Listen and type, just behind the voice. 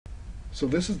So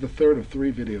this is the third of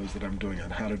 3 videos that I'm doing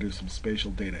on how to do some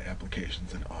spatial data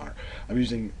applications in R. I'm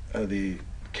using the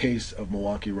case of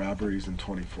Milwaukee robberies in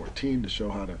 2014 to show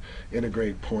how to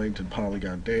integrate point and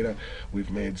polygon data. We've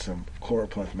made some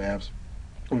choropleth maps.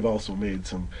 We've also made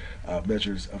some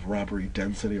measures of robbery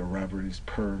density, or robberies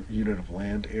per unit of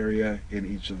land area, in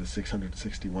each of the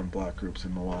 661 block groups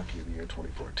in Milwaukee in the year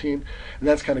 2014. And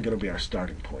that's kind of going to be our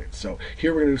starting point. So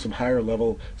here we're going to do some higher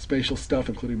level spatial stuff,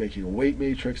 including making a weight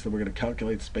matrix. Then we're going to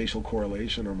calculate spatial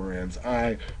correlation, or Moran's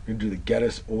I. We're going to do the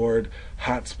Getis-Ord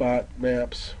hotspot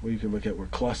maps, where you can look at where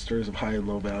clusters of high and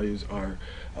low values are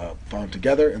found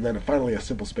together. And then finally a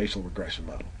simple spatial regression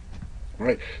model.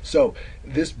 Right, so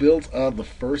this builds on the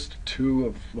first 2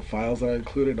 of the files that I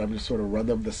included. I'm just sort of run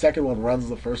them. The second one runs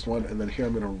the first one, and then here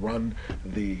I'm going to run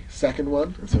the second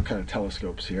one, and so it kind of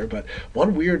telescopes here. But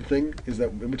one weird thing is that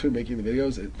in between making the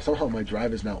videos, somehow my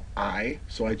drive is now I,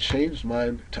 so I changed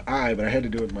mine to I, but I had to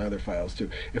do it in my other files too.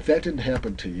 If that didn't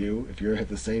happen to you, if you have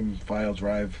the same file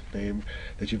drive name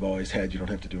that you've always had, you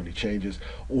don't have to do any changes.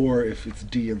 Or if it's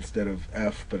D instead of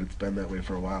F, but it's been that way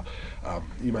for a while,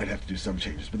 you might have to do some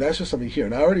changes. But that's just something here.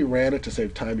 And I already ran it to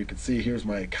save time. You can see here's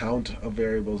my count of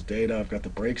variables data. I've got the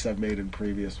breaks I've made in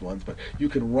previous ones, but you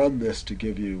can run this to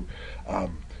give you,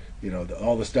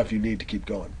 all the stuff you need to keep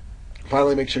going.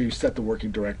 Finally, make sure you set the working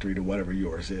directory to whatever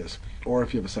yours is, or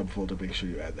if you have a subfolder, make sure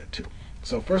you add that too.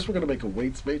 So first we're going to make a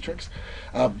weights matrix.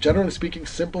 Generally speaking,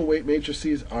 simple weight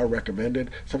matrices are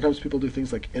recommended. Sometimes people do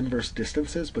things like inverse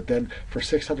distances, but then for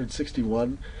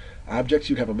 661 objects,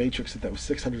 you'd have a matrix that was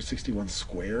 661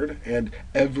 squared, and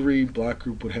every block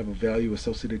group would have a value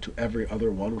associated to every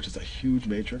other one, which is a huge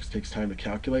matrix. It takes time to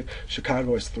calculate.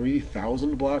 Chicago has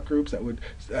 3,000 block groups. That would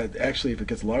actually, if it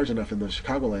gets large enough in the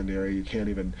Chicagoland area, you can't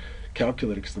even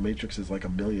calculate it because the matrix is like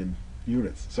 1,000,000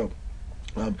 units. So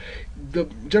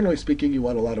generally speaking, you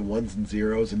want a lot of 1s and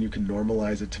 0s, and you can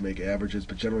normalize it to make averages,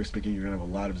 but generally speaking, you're going to have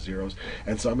a lot of 0s.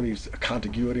 And so I'm going to use a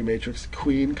contiguity matrix,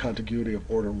 queen contiguity of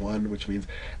order 1, which means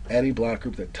any block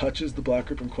group that touches the block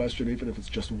group in question, even if it's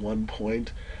just 1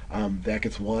 point, that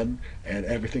gets 1, and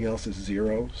everything else is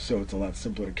 0, so it's a lot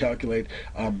simpler to calculate.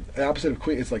 The opposite of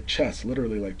queen is like chess,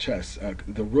 literally like chess.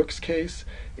 The rook's case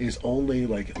is only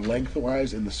like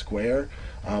lengthwise in the square.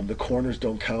 The corners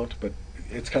don't count, but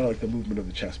it's kind of like the movement of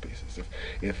the chess pieces.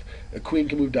 If a queen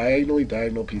can move diagonally,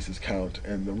 diagonal pieces count,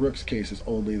 and the rook's case is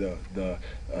only the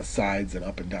sides and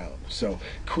up and down. So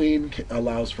queen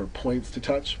allows for points to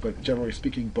touch, but generally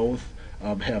speaking, both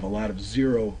have a lot of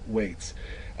 0 weights.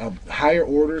 Higher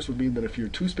orders would mean that if you're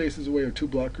 2 spaces away or 2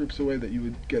 block groups away, that you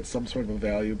would get some sort of a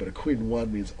value, but a queen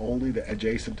 1 means only the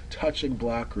adjacent touching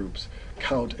block groups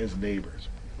count as neighbors.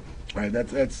 All right,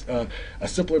 that's a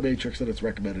simpler matrix that it's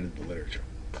recommended in the literature.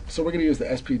 So we're going to use the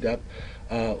SPDEP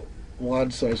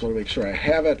one, so I just want to make sure I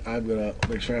have it. I'm going to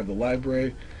make sure I have the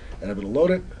library, and I'm going to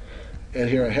load it, and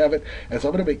here I have it. And so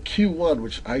I'm going to make Q1,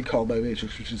 which I call my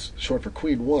matrix, which is short for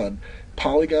queen 1,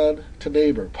 polygon to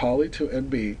neighbor, poly to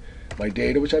NB, my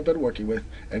data, which I've been working with,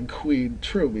 and queen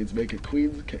true means make it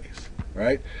queen's case. All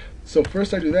right? So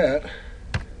first I do that.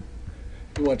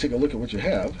 You want to take a look at what you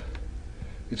have.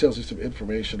 It tells you some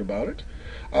information about it.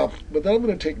 But then I'm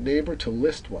going to take neighbor to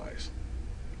listwise.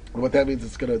 And what that means,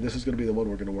 this is going to be the one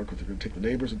we're going to work with. We're going to take the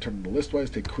neighbors and turn them to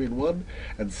listwise, take queen 1,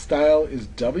 and style is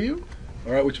W,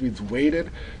 all right, which means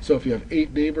weighted. So if you have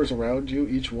 8 neighbors around you,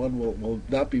 each one will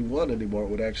not be 1 anymore. It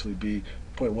would actually be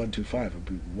 0.125. It would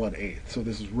be 1/8. So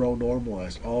this is row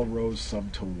normalized. All rows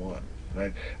sum to 1,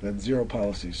 right? And then 0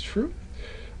 policy is true.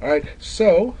 All right,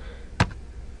 so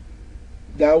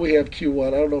now we have Q1.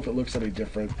 I don't know if it looks any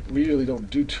different. We usually don't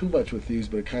do too much with these,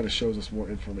 but it kind of shows us more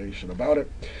information about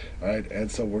it. All right, and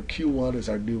so Q1 is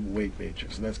our new weight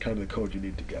matrix, and that's kind of the code you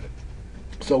need to get it.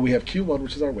 So we have Q1,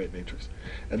 which is our weight matrix.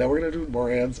 And now we're going to do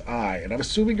Moran's I. And I'm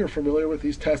assuming you're familiar with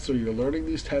these tests, or you're learning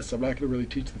these tests. I'm not going to really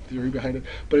teach the theory behind it,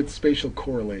 but it's spatial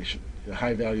correlation.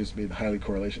 High values mean highly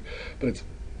correlation. But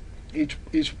it's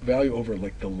each value over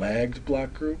like the lagged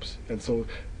block groups. And so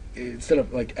instead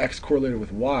of like X correlated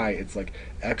with Y, it's like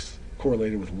X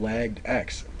correlated with lagged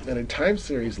X. And in time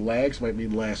series, lags might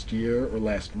mean last year or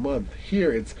last month.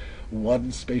 Here it's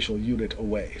 1 spatial unit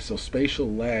away. So spatial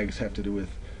lags have to do with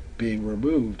being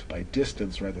removed by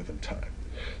distance rather than time.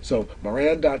 So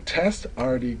Moran.test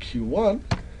RDQ1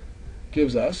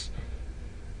 gives us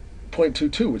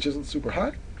 0.22, which isn't super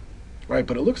high, right?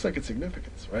 But it looks like it's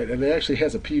significance, right? And it actually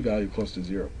has a p-value close to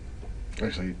 0.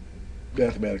 Actually,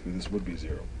 mathematically, this would be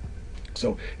 0.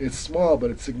 So it's small, but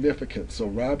it's significant. So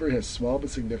robbery has small but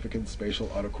significant spatial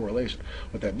autocorrelation.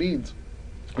 What that means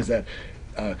is that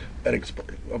a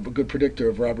good predictor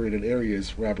of robbery in an area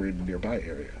is robbery in a nearby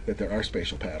area, that there are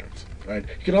spatial patterns. Right?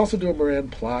 You can also do a Moran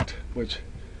plot, which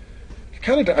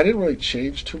I didn't really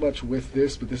change too much with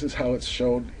this, but this is how it's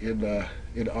shown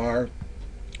in R.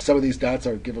 Some of these dots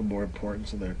are given more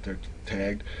importance and they're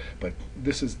tagged, but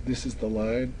this is the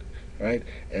line, right?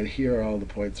 And here are all the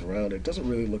points around it. It doesn't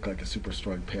really look like a super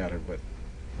strong pattern, but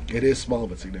it is small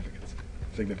but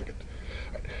significant.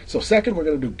 Right. So second, we're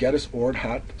going to do Getis-Ord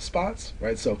hot spots,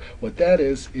 right? So what that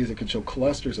is it can show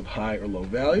clusters of high or low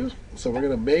values. So we're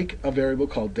going to make a variable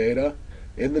called data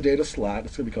in the data slot.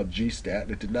 It's going to be called G-stat,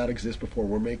 and it did not exist before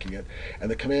we're making it.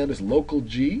 And the command is local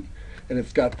G, and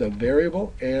it's got the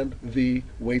variable and the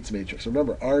weights matrix.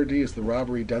 Remember, RD is the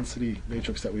robbery density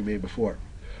matrix that we made before,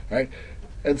 right?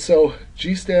 And so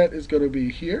G-stat is going to be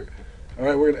here. All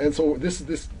right, and so this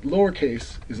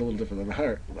lowercase is a little different than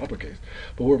the uppercase,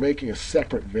 but we're making a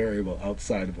separate variable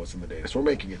outside of what's in the data. So we're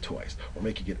making it twice. We're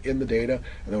making it in the data,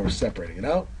 and then we're separating it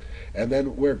out, and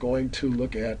then we're going to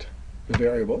look at the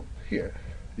variable here.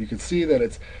 You can see that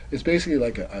it's basically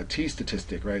like a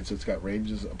T-statistic, right? So it's got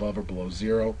ranges above or below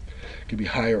 0. It can be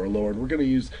higher or lower, and we're going to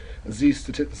use a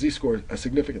z-score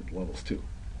significant levels too.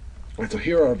 All right, so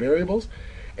here are our variables,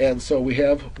 and so we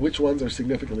have which ones are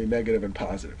significantly negative and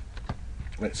positive.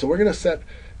 Right, so we're going to set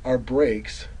our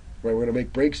breaks, right? We're going to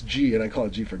make breaks G, and I call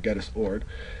it G for Getis-Ord,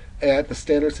 at the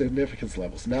standard significance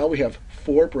levels. Now we have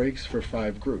 4 breaks for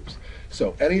 5 groups.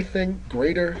 So anything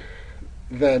greater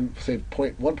than, say,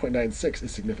 1.96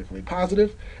 is significantly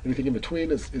positive. Anything in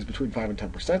between is between 5 and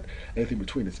 10%. Anything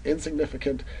between is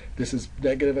insignificant. This is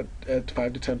negative at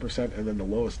 5 to 10%, and then the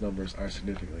lowest numbers are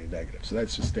significantly negative. So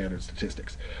that's just standard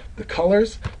statistics. The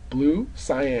colors, blue,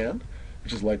 cyan,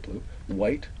 which is light blue,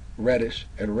 white, reddish,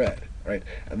 and red, right?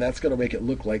 And that's going to make it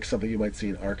look like something you might see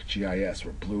in ArcGIS,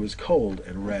 where blue is cold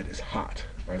and red is hot.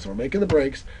 All right, so we're making the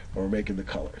breaks, or we're making the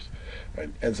colors,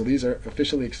 right? And so these are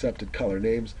officially accepted color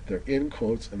names. They're in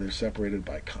quotes, and they're separated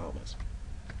by commas.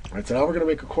 All right, so now we're going to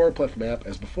make a choropleth map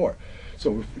as before.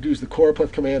 So we use the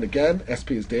choropleth command again.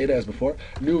 SP is data as before.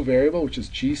 New variable, which is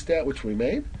G-stat, which we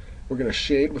made. We're going to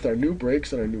shade with our new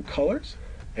breaks and our new colors,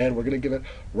 and we're going to give it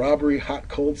robbery hot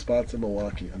cold spots in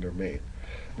Milwaukee under Maine.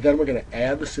 Then we're going to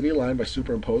add the city line by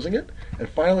superimposing it. And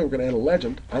finally, we're going to add a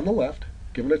legend on the left,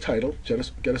 given a title,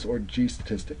 Getis-Ord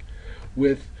G-statistic,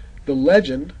 with the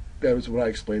legend, that was what I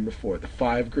explained before, the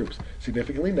 5 groups.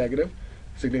 Significantly negative,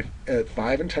 at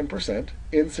 5 and 10%,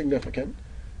 insignificant,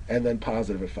 and then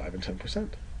positive at 5 and 10%.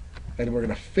 And we're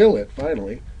going to fill it,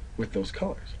 finally, with those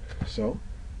colors. So,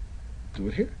 do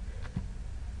it here.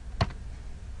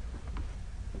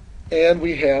 And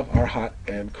we have our hot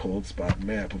and cold spot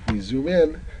map. If we zoom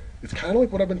in, it's kind of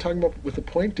like what I've been talking about with the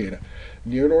point data.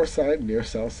 Near north side, near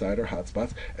south side are hot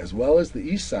spots, as well as the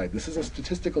east side. This is a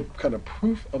statistical kind of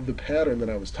proof of the pattern that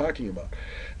I was talking about,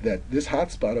 that this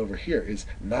hot spot over here is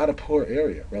not a poor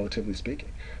area, relatively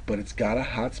speaking, but it's got a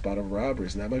hot spot of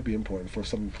robberies, and that might be important for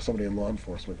somebody in law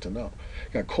enforcement to know.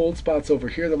 Got cold spots over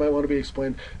here that might want to be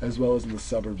explained, as well as in the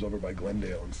suburbs over by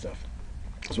Glendale and stuff,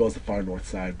 as well as the far north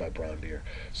side by Brown Deer.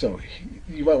 So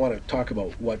you might want to talk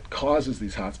about what causes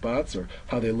these hotspots or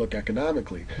how they look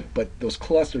economically, but those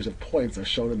clusters of points are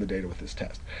shown in the data with this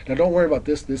test. Now don't worry about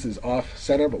this. This is off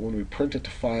center, but when we print it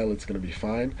to file, it's going to be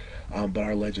fine, but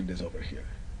our legend is over here.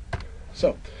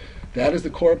 So that is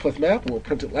the choropleth map, and we'll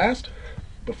print it last.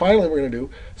 But finally, we're going to do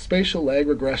spatial lag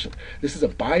regression. This is a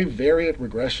bivariate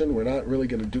regression. We're not really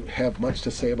going to have much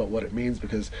to say about what it means,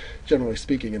 because generally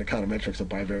speaking, in econometrics, a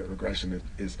bivariate regression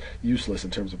is useless in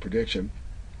terms of prediction.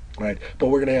 Right? But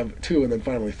we're going to have 2 and then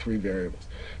finally 3 variables.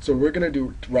 So we're going to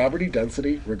do robbery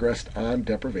density regressed on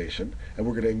deprivation, and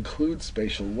we're going to include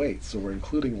spatial weights. So we're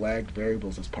including lagged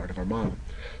variables as part of our model.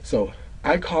 So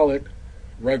I call it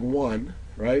reg 1,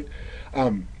 right?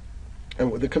 And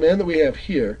the command that we have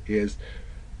here is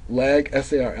lag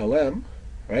SARLM,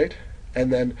 right?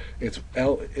 And then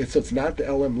so it's not the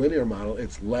LM linear model,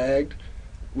 it's lagged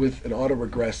with an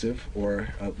autoregressive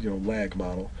or lag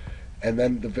model. And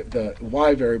then the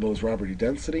Y variable is robbery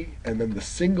density, and then the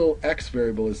single X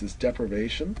variable is this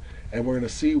deprivation, and we're going to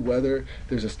see whether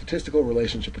there's a statistical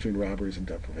relationship between robberies and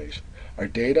deprivation. Our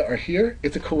data are here.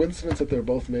 It's a coincidence that they're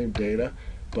both named data,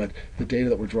 but the data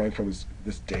that we're drawing from is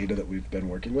this data that we've been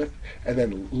working with. And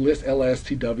then list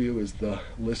LSTW is the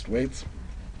list weights,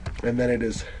 and then it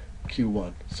is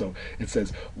Q1. So it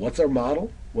says, what's our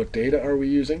model? What data are we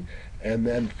using? And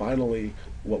then finally,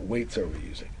 what weights are we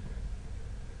using?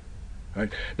 All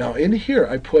right. Now in here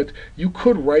I put, you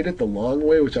could write it the long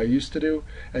way, which I used to do,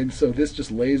 and so this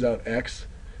just lays out X.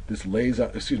 this lays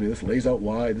out, this lays out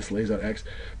y, this lays out x,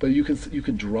 but you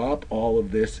can drop all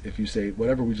of this if you say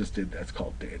whatever we just did, that's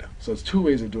called data. So it's two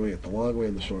ways of doing it, the long way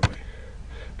and the short way.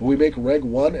 But we make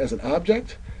reg1 as an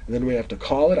object, and then we have to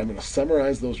call it. I'm going to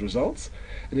summarize those results.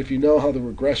 And if you know how the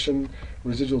regression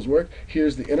residuals work,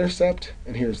 here's the intercept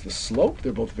and here's the slope.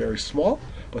 They're both very small,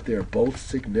 but they are both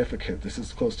significant. This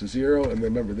is close to 0, and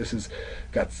then remember, this has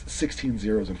got 16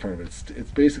 zeros in front of it.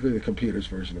 It's basically the computer's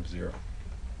version of 0.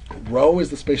 Rho is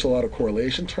the spatial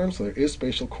autocorrelation term, so there is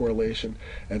spatial correlation,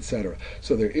 etc.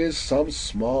 So there is some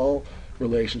small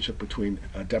relationship between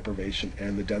deprivation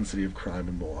and the density of crime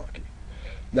in Milwaukee.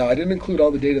 Now, I didn't include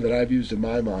all the data that I've used in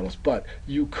my models, but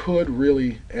you could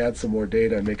really add some more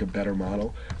data and make a better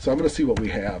model. So I'm going to see what we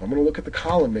have. I'm going to look at the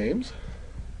column names.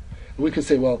 We could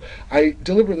say, well, I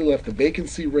deliberately left the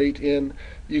vacancy rate in.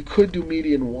 You could do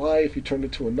median Y if you turned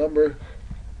it to a number,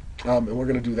 and we're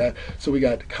going to do that. So we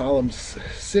got columns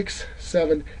 6,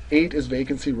 7, 8 is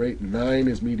vacancy rate, 9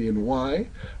 is median Y.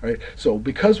 All right. So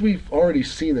because we've already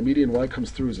seen that median Y comes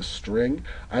through as a string,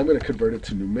 I'm going to convert it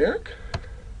to numeric.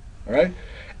 All right.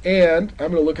 And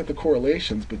I'm going to look at the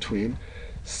correlations between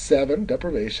 7,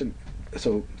 deprivation,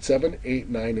 so 7, 8,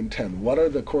 9, and 10. What are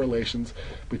the correlations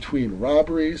between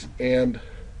robberies and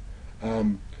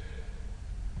the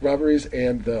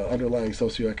underlying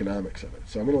socioeconomics of it?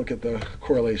 So I'm going to look at the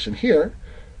correlation here,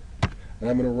 and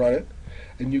I'm going to run it.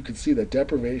 And you can see that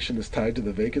deprivation is tied to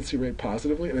the vacancy rate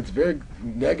positively, and it's very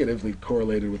negatively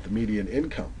correlated with the median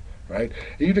income. Right?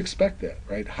 And you'd expect that,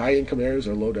 right? High income areas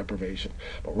are low deprivation.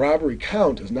 But robbery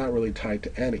count is not really tied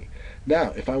to any.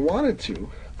 Now, if I wanted to,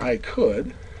 I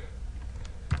could.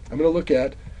 I'm going to look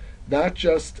at not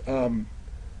just 7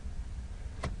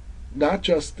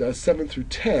 through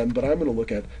 10, but I'm going to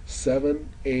look at 7,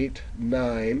 8,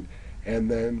 9, and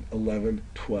then 11,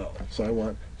 12. So I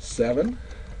want 7,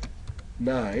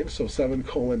 9. So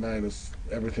 7:9 is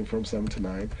everything from 7 to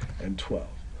 9, and 12.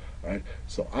 Right,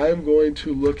 so I'm going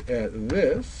to look at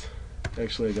this.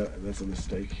 Actually, that's a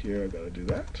mistake here. I've got to do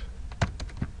that.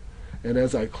 And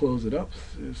as I close it up,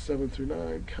 7 through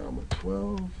 9, comma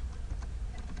 12.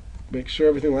 Make sure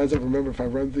everything lines up. Remember, if I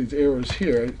run these errors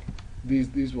here,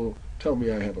 these will tell me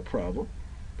I have a problem.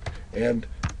 And,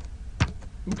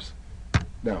 oops,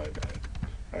 now I got it.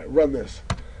 All right, run this.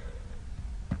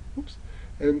 Oops,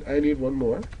 and I need one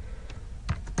more.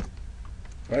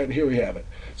 All right, and here we have it.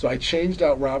 So I changed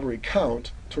out robbery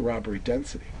count to robbery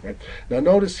density. Right? Now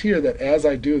notice here that as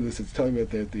I do this, it's telling me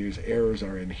that these errors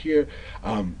are in here,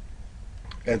 and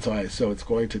so it's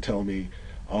going to tell me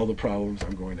all the problems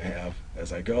I'm going to have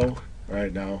as I go. All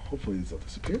right, now hopefully these will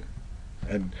disappear.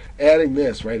 And adding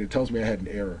this, right, it tells me I had an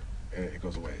error, and it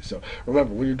goes away. So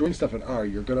remember, when you're doing stuff in R,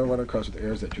 you're going to run across with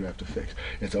errors that you have to fix.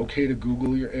 It's okay to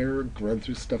Google your error, run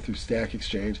through stuff through Stack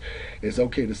Exchange. It's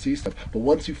okay to see stuff, but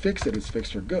once you fix it, it's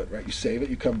fixed for good, right? You save it,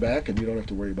 you come back, and you don't have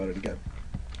to worry about it again.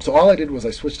 So all I did was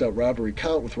I switched out robbery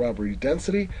count with robbery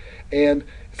density, and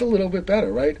it's a little bit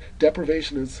better, right?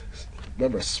 Deprivation is,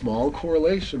 remember, a small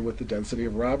correlation with the density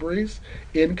of robberies.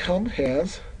 Income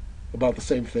has about the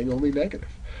same thing, only negative.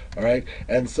 All right,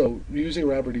 and so using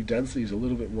robbery density is a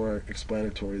little bit more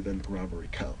explanatory than robbery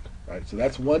count. Right, so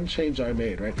that's one change I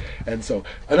made. Right, and so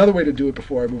another way to do it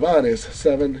before I move on is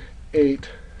 7, 8,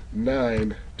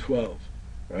 9, 12.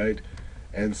 Right,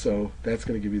 and so that's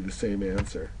going to give you the same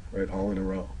answer. Right, all in a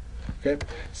row. Okay,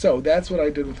 so that's what I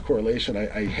did with the correlation.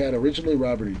 I had originally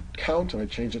robbery count, and I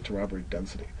changed it to robbery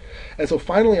density. And so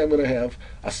finally, I'm going to have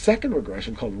a second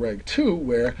regression called reg2,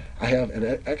 where I have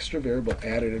an extra variable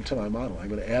added into my model. I'm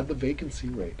going to add the vacancy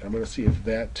rate. I'm going to see if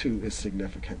that too is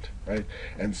significant, right?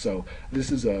 And so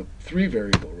this is a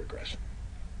 3-variable regression,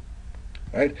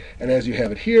 right? And as you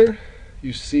have it here,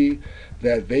 you see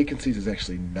that vacancies is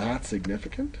actually not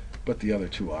significant, but the other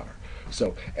two are.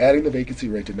 So adding the vacancy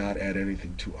rate did not add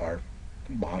anything to our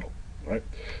model. Right,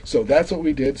 so that's what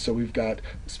we did. So we've got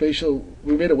spatial.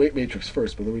 We made a weight matrix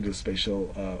first, but then we did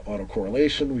spatial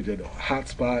autocorrelation. We did a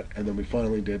hotspot, and then we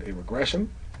finally did a regression.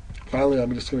 Finally,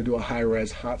 I'm just going to do a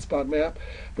high-res hotspot map.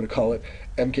 I'm going to call it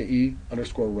MKE_rob_G.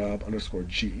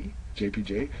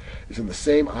 JPG. It's in the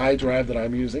same iDrive that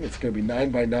I'm using. It's going to be 9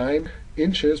 by 9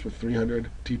 inches with 300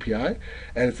 dpi,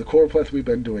 and it's the choropleth we've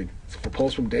been doing. It's for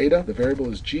pulse from data. The variable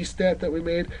is G-stat that we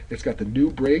made. It's got the new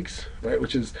breaks, right,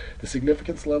 which is the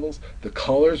significance levels, the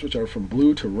colors, which are from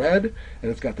blue to red,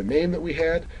 and it's got the name that we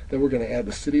had. Then we're going to add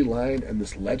the city line and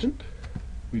this legend.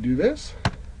 We do this,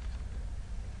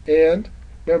 and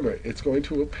remember, it's going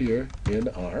to appear in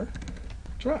our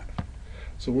drive.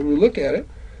 So when we look at it,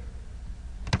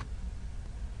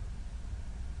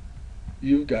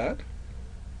 you've got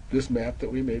this map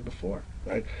that we made before.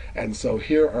 right? And so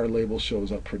here our label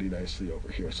shows up pretty nicely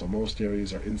over here. So most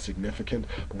areas are insignificant,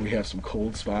 but we have some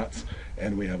cold spots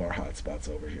and we have our hot spots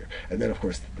over here. And then of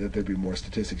course there'd be more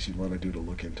statistics you'd want to do to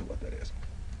look into what that is.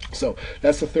 So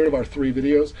that's the third of our 3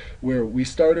 videos, where we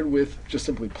started with just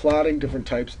simply plotting different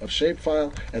types of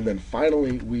shapefile, and then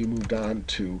finally we moved on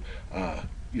to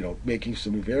making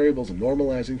some new variables and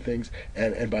normalizing things,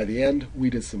 and by the end we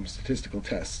did some statistical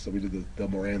tests. So we did the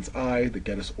Moran's I, the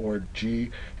Getis-Ord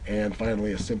G, and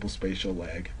finally a simple spatial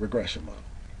lag regression model.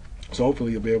 So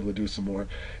hopefully you'll be able to do some more,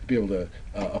 be able to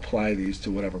apply these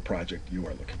to whatever project you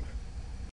are looking at.